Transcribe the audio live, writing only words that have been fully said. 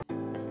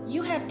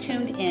You have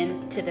tuned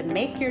in to the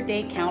Make Your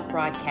Day Count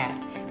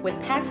broadcast with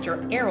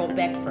Pastor Errol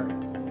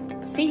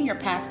Beckford, Senior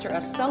Pastor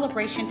of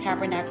Celebration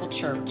Tabernacle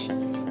Church,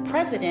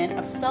 President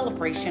of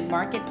Celebration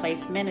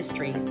Marketplace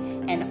Ministries,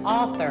 and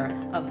author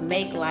of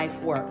Make Life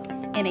Work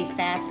in a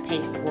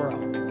Fast-Paced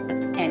World.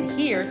 And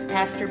here's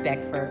Pastor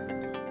Beckford.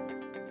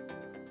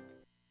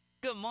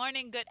 Good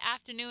morning, good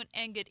afternoon,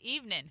 and good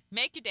evening.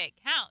 Make your day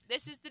count.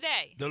 This is the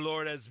day the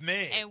Lord has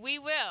made. and we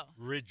will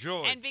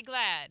Rejoice. and be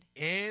glad.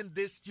 And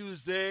this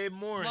Tuesday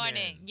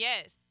morning.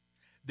 Yes.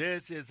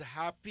 This is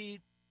Happy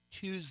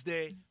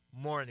Tuesday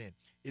morning.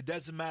 It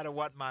doesn't matter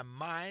what my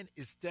mind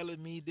is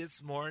telling me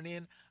this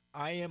morning.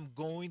 I am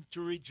going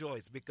to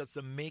rejoice because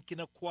I'm making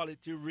a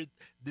quality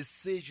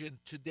decision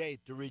today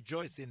to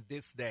rejoice in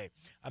this day.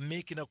 I'm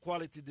making a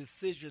quality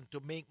decision to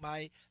make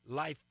my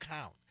life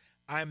count.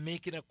 I'm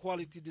making a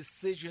quality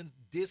decision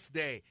this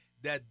day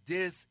that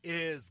this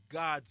is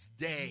God's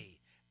day,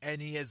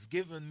 and He has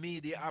given me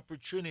the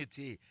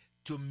opportunity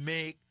to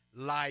make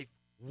life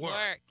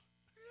work.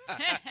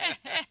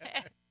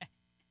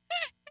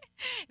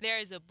 There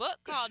is a book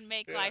called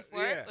Make Life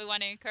Work. Yeah. We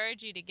want to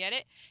encourage you to get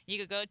it. You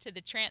could go to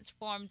the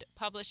Transformed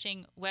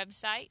Publishing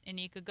website, and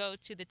you could go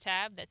to the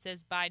tab that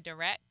says Buy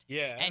Direct,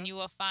 and you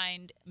will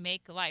find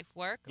Make Life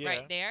Work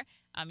right there.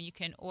 You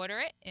can order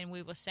it, and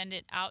we will send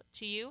it out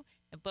to you.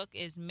 The book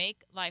is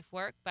Make Life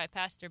Work by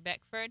Pastor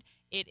Beckford.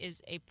 It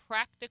is a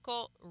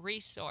practical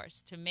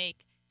resource to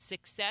make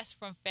success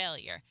from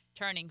failure,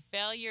 turning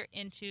failure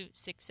into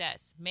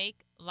success.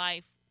 Make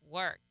life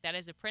work. That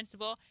is a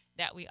principle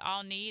that we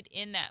all need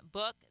in that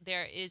book.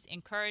 There is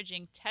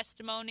encouraging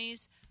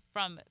testimonies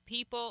from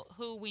people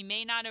who we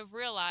may not have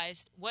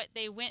realized what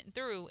they went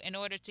through in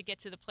order to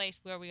get to the place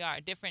where we are.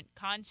 Different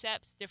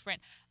concepts,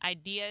 different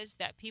ideas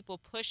that people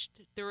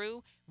pushed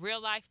through, real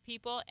life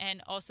people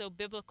and also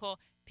biblical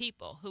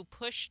people who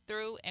pushed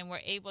through and were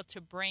able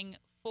to bring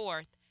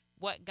forth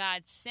what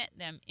God sent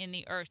them in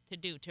the earth to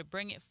do, to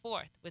bring it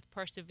forth with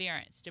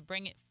perseverance, to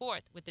bring it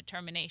forth with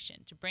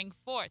determination, to bring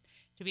forth,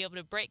 to be able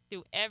to break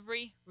through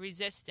every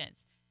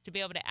resistance, to be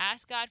able to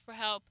ask God for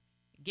help,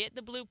 get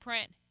the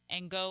blueprint,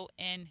 and go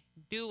and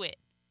do it.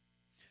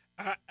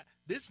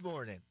 This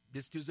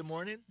Tuesday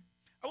morning,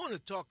 I want to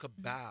talk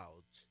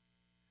about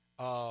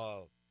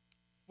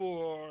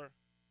 4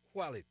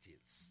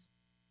 qualities,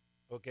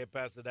 okay,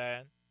 Pastor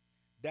Diane,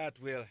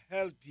 that will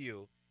help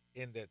you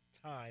in the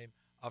time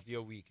of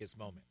your weakest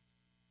moment.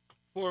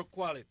 4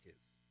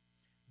 qualities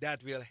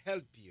that will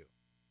help you.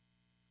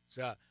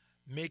 So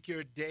make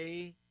your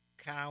day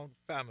count,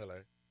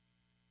 family.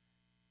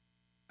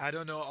 I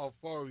don't know how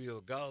far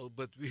we'll go,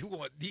 but we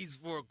want these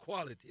 4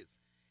 qualities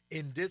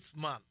in this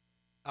month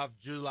of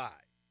July.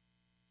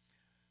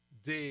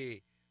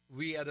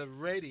 We had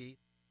already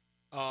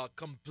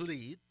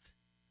complete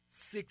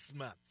 6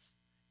 months,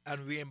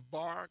 and we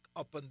embark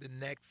upon the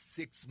next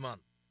 6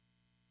 months.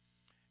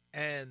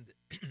 And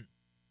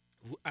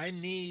I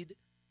need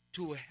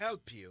to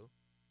help you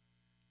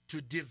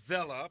to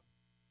develop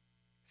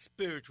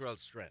spiritual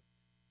strength.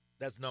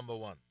 That's number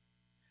 1.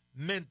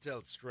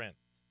 Mental strength.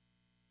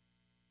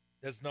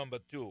 That's number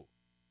 2.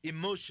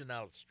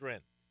 Emotional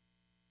strength.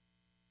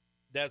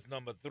 That's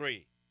number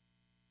 3.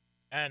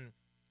 And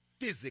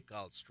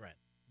physical strength.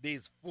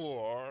 These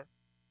 4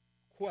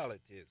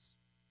 qualities.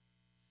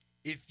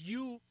 If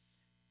you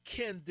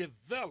can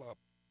develop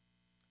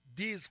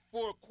these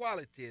 4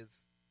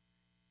 qualities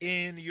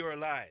in your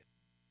life,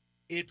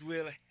 it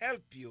will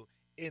help you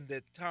in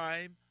the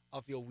time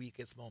of your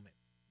weakest moment.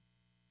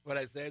 What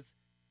I says,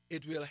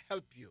 it will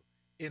help you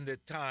in the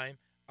time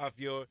of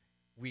your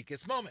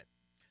weakest moment.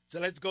 So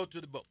let's go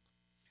to the book.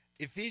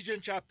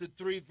 Ephesians chapter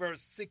 3,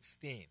 verse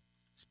 16,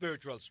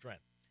 spiritual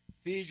strength.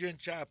 Ephesians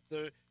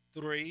chapter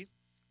 3,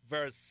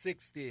 verse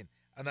 16.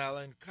 And I'll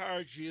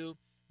encourage you,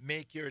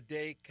 make your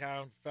day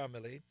count,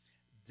 family,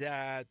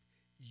 that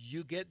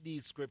you get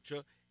these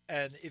scripture.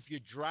 And if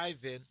you're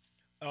driving,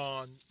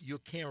 you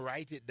can't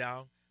write it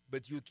down,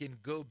 but you can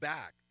go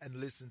back and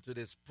listen to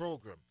this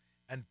program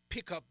and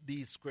pick up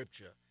these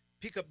scripture,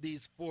 pick up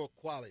these 4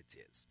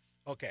 qualities.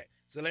 Okay,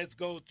 so let's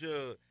go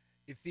to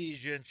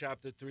Ephesians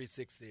chapter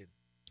 3:16.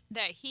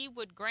 That He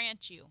would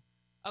grant you,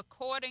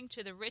 according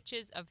to the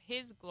riches of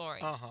His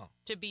glory,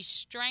 to be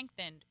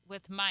strengthened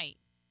with might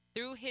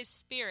through His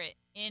Spirit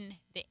in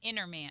the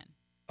inner man.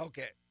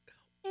 Okay.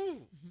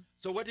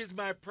 So what is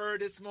my prayer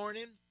this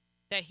morning?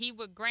 That He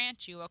would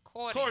grant you,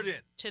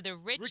 according to the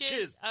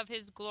riches of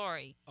His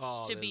glory,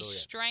 to be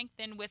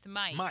strengthened with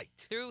might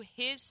through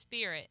His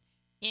Spirit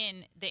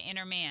in the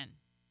inner man.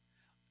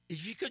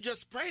 If you could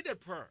just pray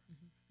that prayer.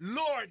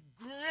 Lord,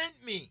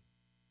 grant me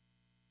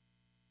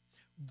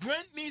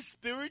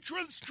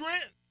spiritual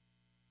strength.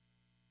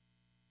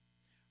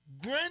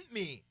 Grant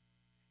me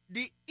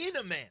the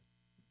inner man.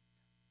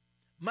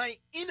 My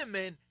inner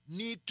man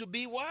need to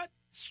be what?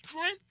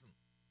 Strengthened.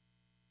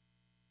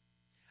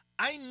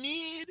 I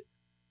need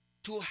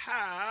to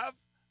have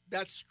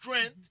that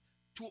strength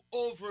to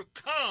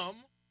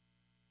overcome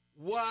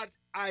what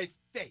I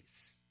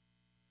face.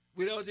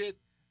 Without it,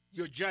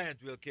 your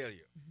giant will kill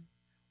you.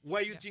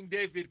 why you think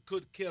David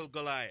could kill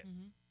Goliath.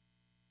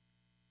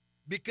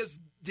 Because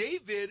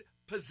David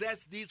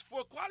possessed these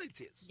 4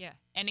 qualities. Yeah,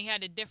 and he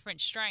had a different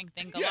strength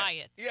than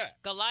Goliath. Yeah.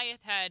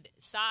 Goliath had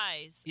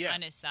size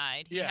on his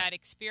side. He had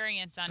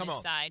experience on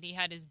his side. He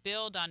had his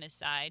build on his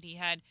side. He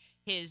had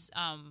his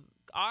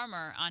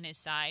armor on his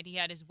side. He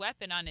had his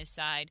weapon on his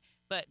side.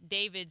 But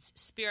David's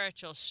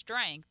spiritual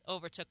strength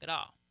overtook it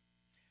all.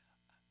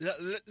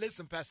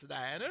 Listen, Pastor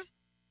Diana,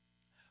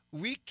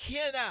 we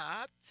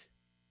cannot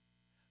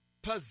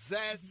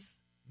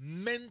possess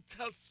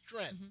mental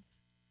strength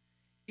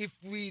if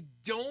we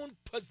don't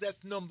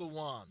possess, number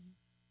 1,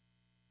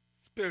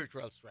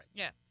 spiritual strength.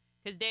 Yeah,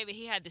 because David,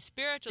 he had the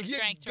spiritual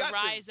strength to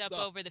rise up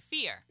over the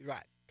fear.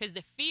 Right. Because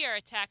the fear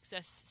attacks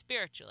us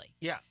spiritually.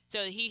 Yeah.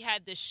 So he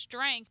had the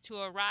strength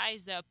to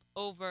arise up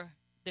over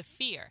the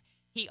fear.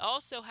 He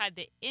also had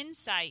the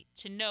insight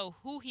to know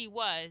who he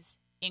was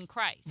in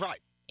Christ. Right.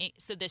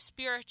 So the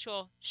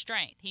spiritual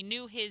strength. He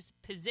knew his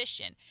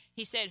position.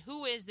 He said,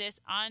 who is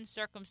this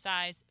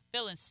uncircumcised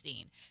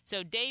Philistine?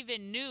 So David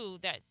knew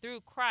that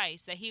through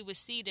Christ that he was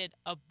seated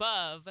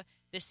above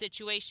the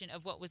situation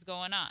of what was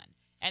going on.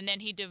 And then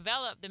he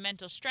developed the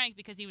mental strength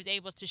because he was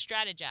able to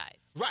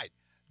strategize. Right.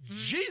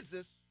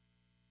 Jesus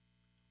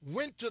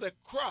went to the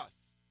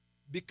cross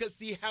because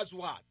he has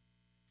what?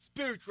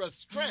 Spiritual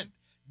strength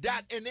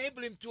that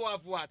enabled him to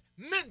have what?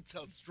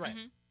 Mental strength.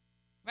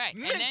 Right.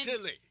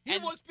 Mentally. He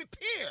was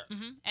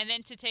prepared. And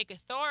then to take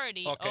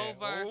authority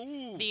over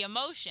the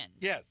emotions.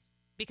 Yes.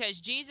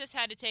 Because Jesus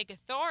had to take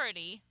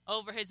authority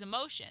over his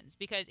emotions.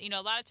 Because,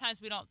 a lot of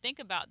times we don't think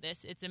about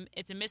this. It's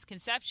a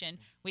misconception.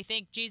 We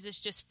think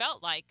Jesus just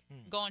felt like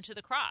going to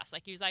the cross.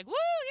 Like he was like, woo,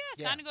 yeah,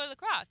 it's time to go to the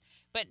cross.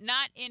 But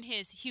not in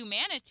his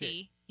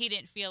humanity. He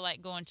didn't feel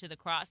like going to the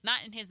cross.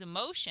 Not in his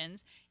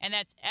emotions. And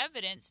that's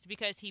evidenced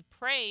because he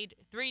prayed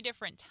 3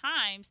 different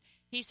times.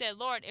 He said,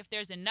 Lord, if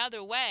there's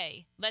another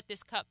way, let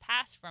this cup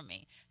pass from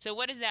me. So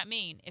what does that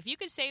mean? If you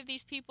could save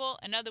these people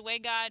another way,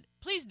 God,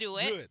 please do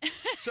it. Good.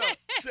 So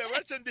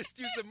watching this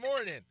Tuesday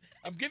morning,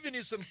 I'm giving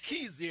you some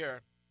keys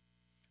here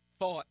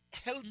for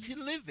healthy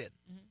living,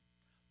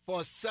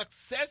 for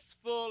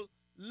successful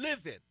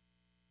living.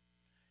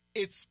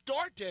 It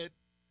started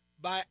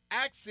by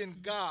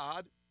asking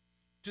God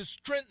to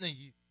strengthen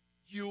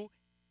you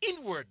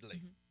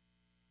inwardly.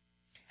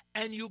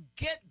 And you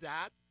get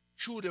that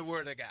through the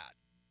Word of God.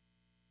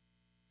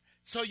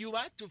 So you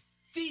have to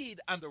feed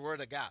on the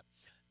Word of God.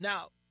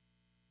 Now,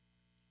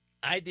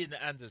 I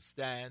didn't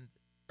understand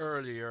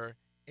earlier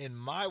in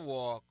my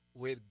walk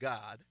with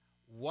God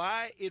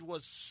why it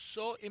was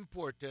so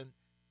important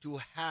to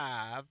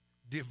have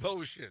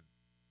devotion.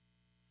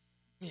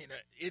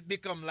 It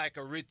become like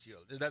a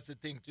ritual. That's the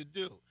thing to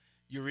do.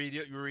 You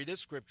read a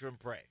scripture and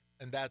pray,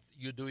 and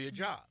you do your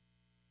job.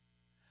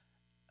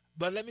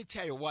 But let me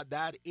tell you what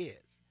that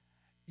is.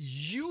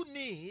 You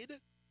need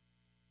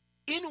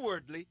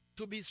inwardly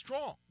to be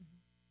strong.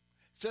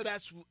 So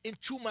that's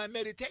into my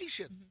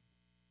meditation.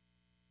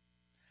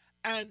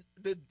 And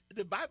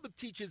the Bible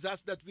teaches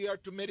us that we are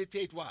to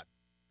meditate what?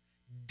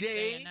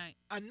 Day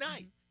and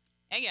night.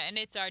 Yeah, and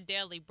it's our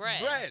daily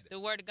bread. The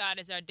Word of God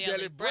is our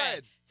daily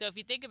bread. So if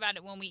you think about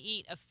it, when we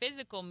eat a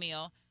physical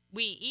meal,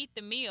 we eat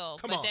the meal,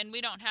 then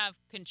we don't have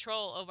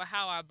control over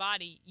how our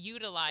body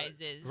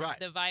utilizes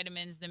the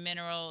vitamins, the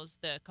minerals,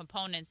 the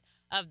components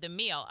of the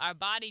meal. Our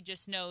body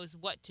just knows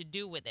what to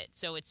do with it.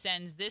 So it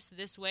sends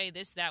this way,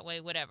 this that way,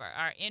 whatever.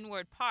 Our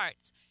inward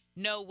parts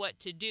know what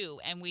to do,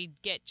 and we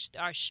get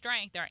our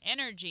strength, our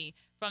energy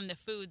from the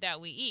food that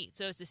we eat.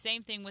 So it's the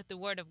same thing with the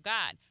Word of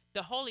God.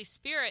 The Holy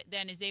Spirit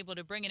then is able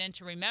to bring it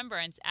into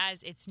remembrance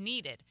as it's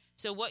needed.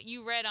 So what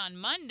you read on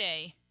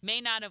Monday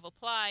may not have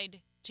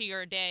applied to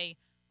your day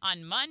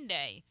on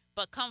Monday,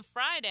 but come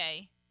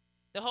Friday,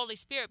 the Holy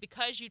Spirit,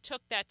 because you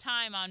took that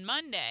time on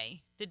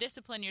Monday to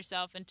discipline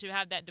yourself and to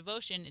have that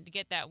devotion and to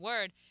get that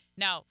word,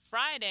 now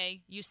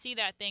Friday, you see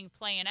that thing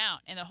playing out,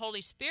 and the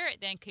Holy Spirit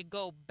then could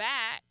go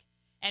back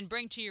and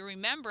bring to your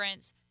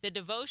remembrance the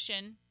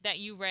devotion that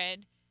you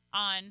read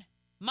on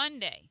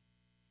Monday.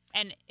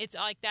 And it's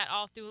like that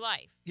all through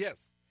life.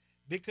 Yes,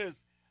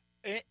 because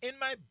in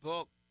my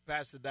book,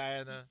 Pastor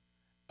Diana,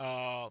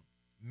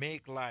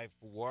 Make Life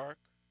Work,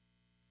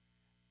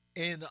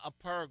 in a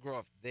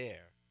paragraph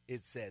there,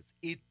 it says,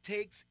 it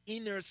takes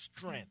inner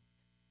strength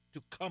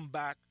to come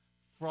back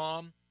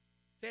from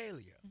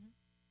failure.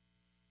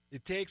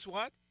 It takes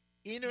what?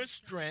 Inner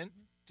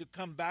strength to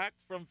come back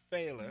from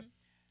failure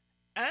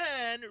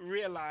and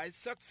realize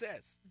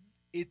success.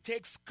 It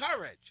takes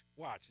courage,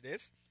 watch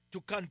this,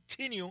 to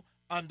continue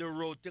on the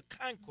road to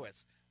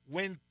conquest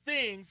when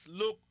things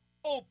look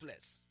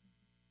hopeless.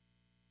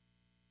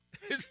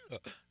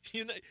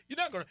 You're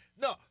not going to,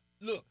 no,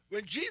 look,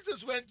 when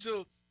Jesus went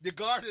to the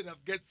Garden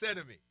of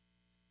Gethsemane,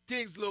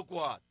 things look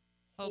what?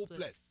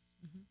 Hopeless.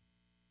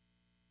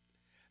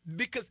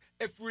 Because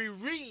if we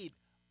read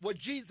what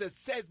Jesus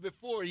says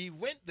before he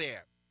went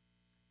there,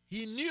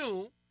 he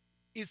knew,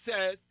 he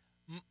says,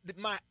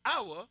 my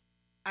hour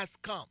has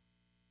come.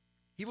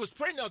 He was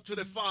praying out to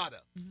the Father.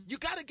 You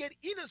got to get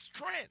inner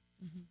strength.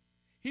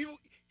 He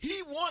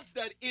He wants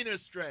that inner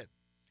strength.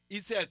 He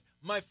says,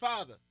 my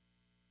Father,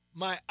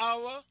 my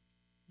hour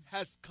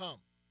has come.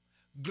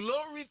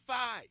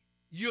 Glorify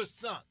your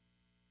Son.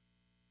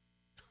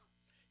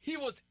 He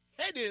was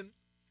heading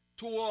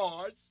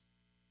towards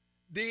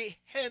the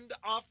end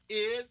of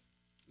his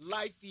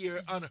life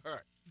here on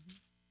earth.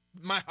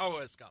 My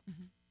hour has come.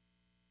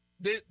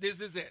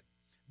 This is it.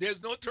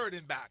 There's no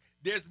turning back.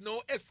 There's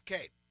no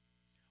escape.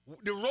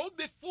 The road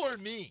before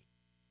me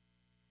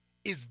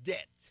is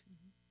dead.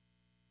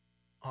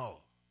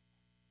 Oh.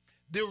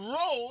 The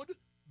road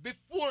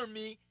before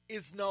me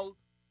is now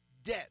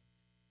dead.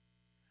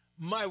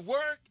 My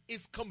work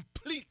is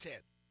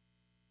completed.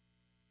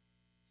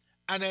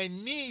 And I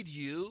need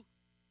you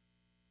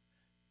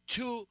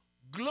to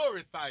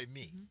glorify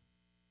me.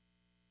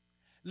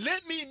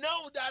 Let me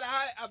know that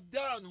I have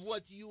done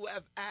what you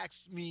have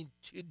asked me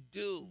to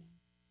do.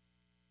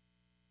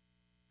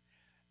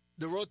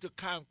 The road to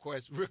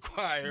conquest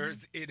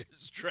requires inner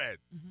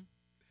strength.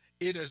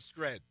 Inner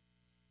strength.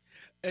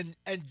 And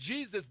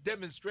Jesus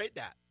demonstrated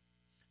that.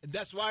 And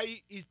that's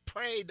why he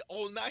prayed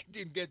all night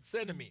in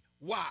Gethsemane.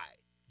 Why?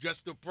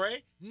 Just to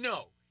pray?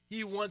 No.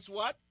 He wants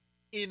what?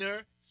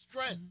 Inner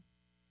strength.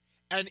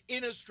 And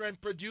inner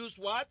strength produce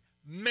what?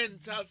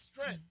 Mental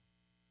strength.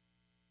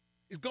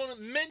 It's going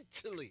to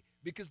mentally,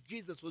 because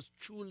Jesus was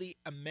truly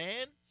a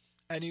man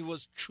and he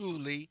was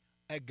truly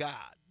a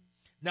God.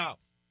 Now,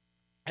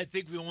 I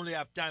think we only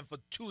have time for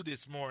 2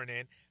 this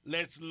morning.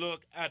 Let's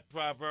look at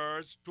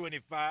Proverbs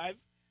 25,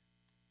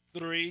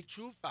 3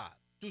 through 5.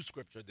 2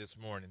 scripture this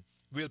morning.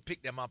 We'll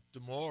pick them up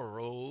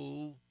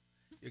tomorrow.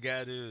 You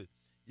gotta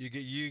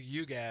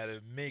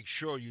make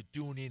sure you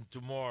tune in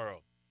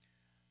tomorrow.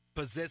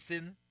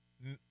 Possessing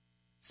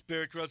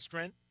spiritual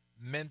strength,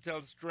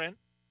 mental strength,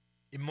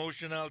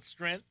 emotional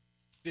strength,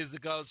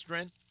 physical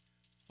strength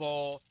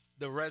for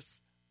the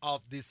rest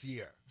of this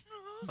year.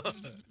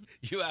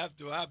 You have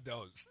to have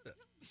those.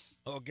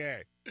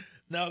 Okay.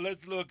 Now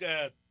let's look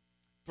at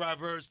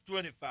Proverbs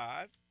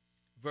 25,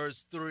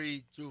 verse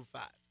 3 to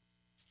 5.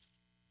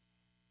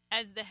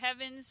 As the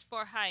heavens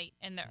for height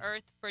and the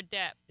earth for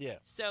depth,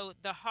 so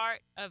the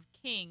heart of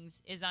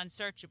kings is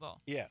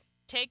unsearchable.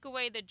 Take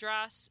away the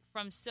dross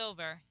from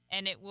silver,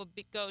 and it will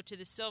go to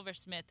the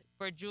silversmith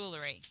for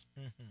jewelry.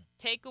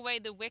 Take away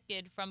the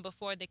wicked from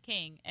before the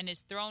king, and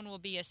his throne will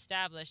be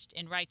established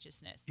in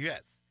righteousness.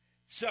 Yes.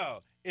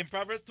 So, in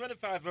Proverbs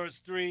 25, verse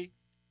 3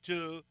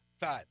 to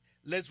 5,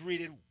 let's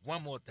read it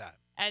one more time.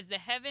 As the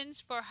heavens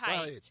for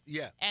height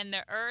and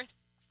the earth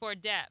for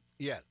depth,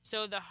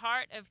 so the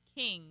heart of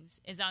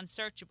kings is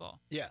unsearchable.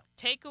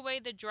 Take away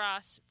the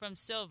dross from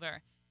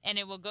silver, and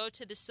it will go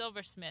to the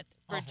silversmith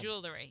for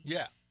jewelry.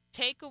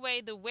 Take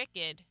away the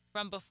wicked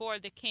from before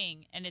the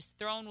king, and his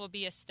throne will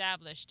be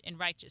established in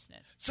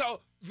righteousness.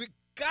 So we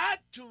got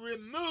to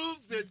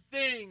remove the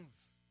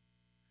things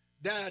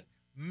that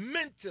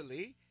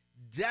mentally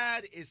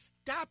that is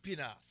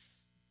stopping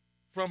us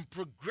from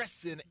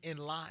progressing in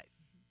life.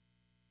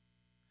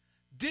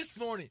 This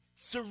morning,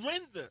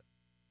 surrender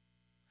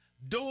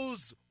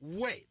those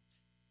weight.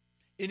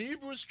 In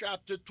Hebrews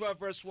chapter 12,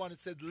 verse 1, it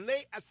says,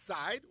 lay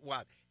aside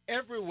what?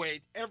 Every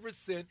weight, every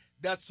sin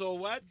that so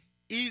what?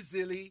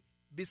 Easily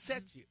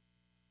beset you.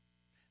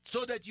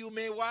 So that you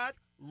may what?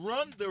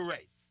 Run the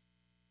race.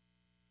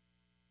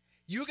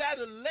 You got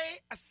to lay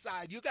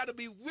aside. You got to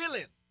be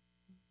willing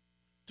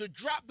to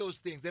drop those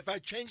things. If I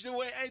change the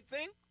way I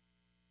think,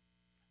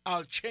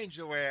 I'll change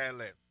the way I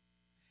live.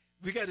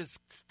 We got to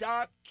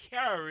stop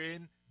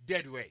carrying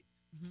dead weight.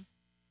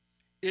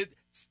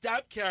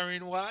 Stop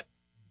carrying what?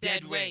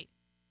 Dead weight.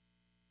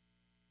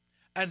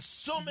 And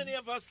so many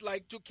of us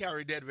like to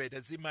carry dead weight. I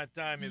see my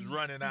time is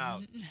running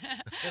out.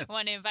 I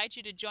want to invite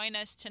you to join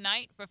us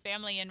tonight for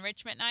Family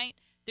Enrichment Night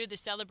through the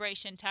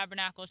Celebration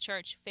Tabernacle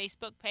Church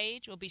Facebook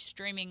page. We'll be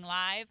streaming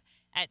live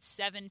at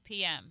 7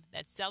 p.m.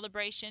 That's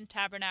Celebration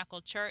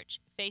Tabernacle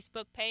Church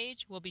Facebook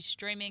page. We'll be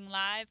streaming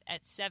live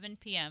at 7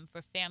 p.m.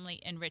 for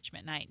Family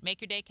Enrichment Night. Make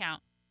your day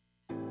count.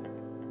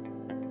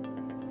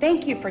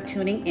 Thank you for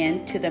tuning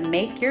in to the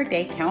Make Your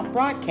Day Count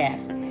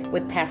broadcast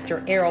with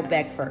Pastor Errol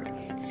Beckford,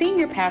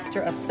 Senior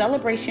Pastor of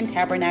Celebration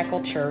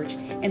Tabernacle Church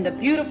in the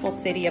beautiful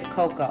city of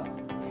Cocoa.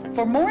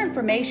 For more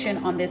information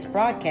on this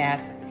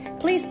broadcast,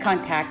 please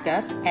contact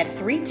us at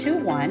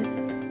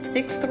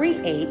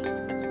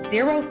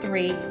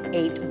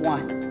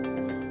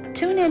 321-638-0381.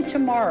 Tune in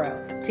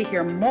tomorrow to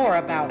hear more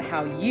about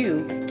how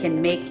you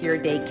can make your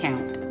day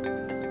count.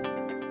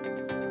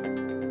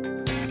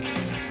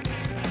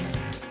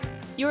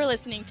 You are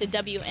listening to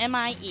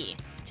WMIE,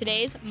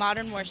 today's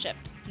Modern Worship,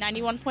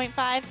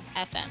 91.5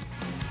 FM.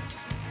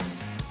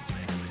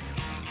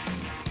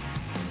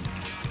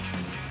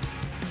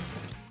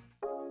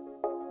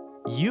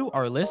 You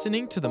are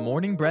listening to the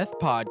Morning Breath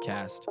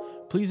Podcast.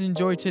 Please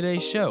enjoy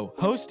today's show,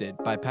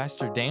 hosted by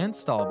Pastor Dan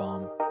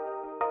Stahlbaum.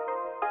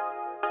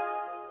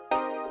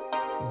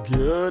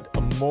 Good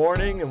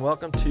morning and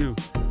welcome to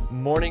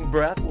Morning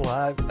Breath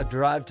Live, a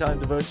drive time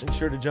devotion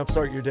sure to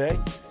jumpstart your day.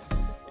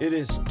 It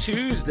is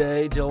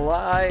Tuesday,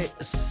 July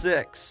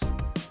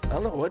 6th. I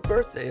don't know, what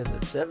birthday is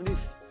it?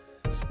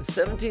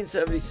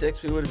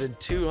 1776, we would have been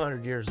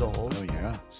 200 years old. Oh, yeah.